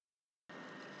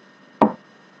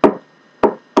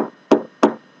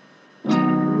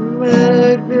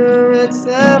her at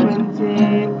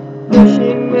 17, though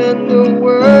she meant the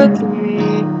world to me.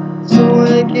 So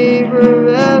I gave her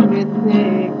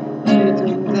everything. She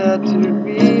turned out to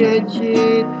be a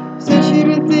cheat. Said she'd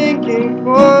been thinking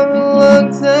for a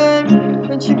long time,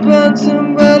 and she found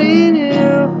somebody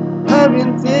new. I've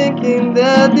been thinking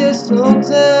that this whole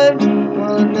time.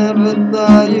 Well, I never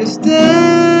thought you'd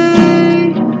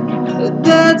stay, but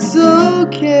that's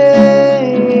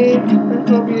okay. I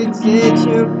hope you take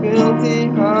your filthy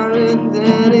heart and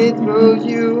then it throws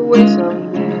you away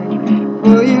someday.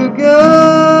 Before you go,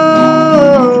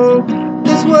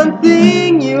 there's one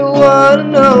thing you wanna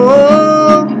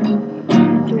know.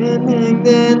 Can't hang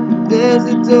then, there's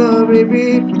the door,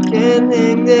 baby. If you can't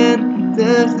hang then,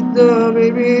 there's the door,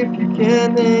 baby. If you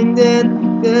can't hang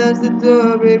then, there's the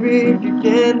door, baby. If you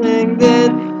can't hang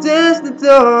then, there's the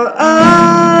door.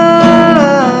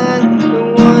 I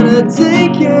don't wanna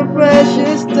take your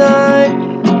precious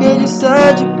time. Girl, you're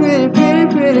such a pretty, pretty,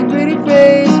 pretty, pretty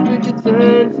face, but you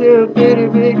turn to a pretty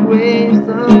big waste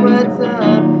of my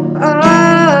time.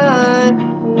 I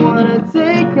wanna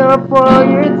take up all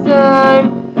your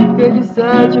time. Cause you're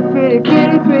such a pretty,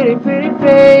 pretty, pretty, pretty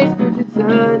face, but you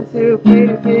turn to a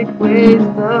pretty big waste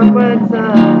of my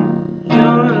time.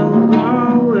 You're the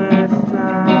lowest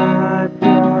type,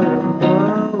 you're the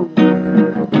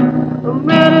lowest. I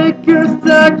met a girl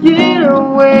stuck in a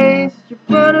waste. She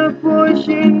found a boy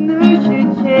she knew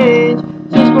she'd change.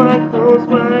 Just when I close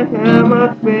my hair,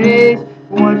 my face,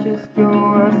 watch us go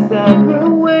our separate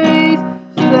ways.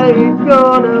 She said we're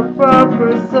gonna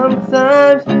buffer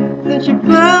sometimes. Then she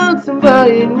found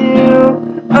somebody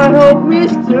new. I hope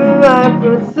Mr. Right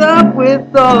puts up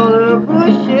with all the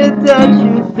bullshit that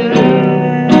you Stay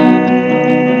say.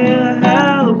 the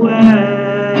hell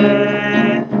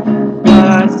away. While I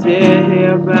sit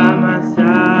here by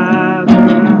myself,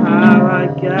 wondering how I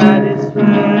got this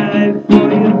way.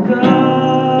 Before you go,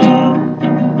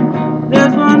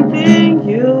 there's one thing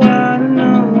you ought to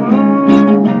know.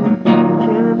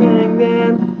 Can't hang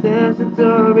then, there's the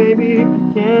door, baby.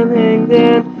 Can't hang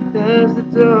then, there's the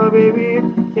door, baby.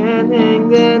 Can't hang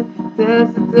then,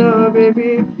 there's the door,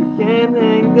 baby. Can't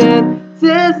hang then,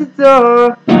 there's the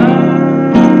door. I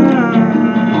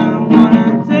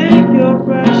wanna take your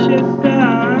precious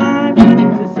time.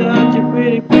 It's such a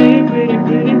pretty, pretty, pretty,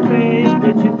 pretty face,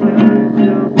 but you turn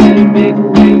to a pretty big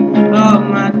waste of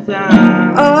my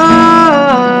time.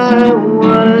 I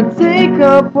wanna take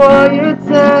up all your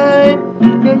time.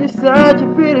 Cause you're such a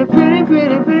pretty, pretty,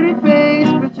 pretty, pretty face,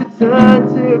 but you turn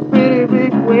to a pretty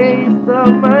big waste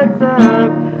of my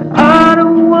time. I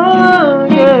don't wanna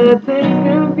get things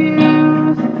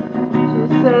confused. She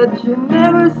said she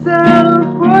never settled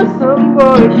for some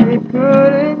boy she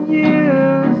couldn't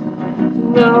use. So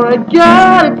now I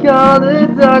gotta call the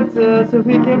doctor so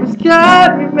he can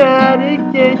prescribe me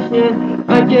medication.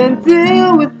 I can't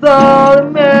deal with all the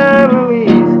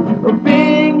memories of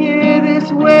being here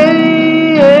this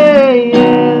way.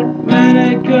 Met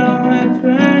a girl at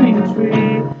 23,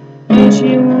 and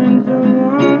she went the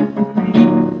one for me.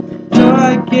 So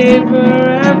I gave her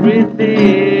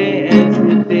everything.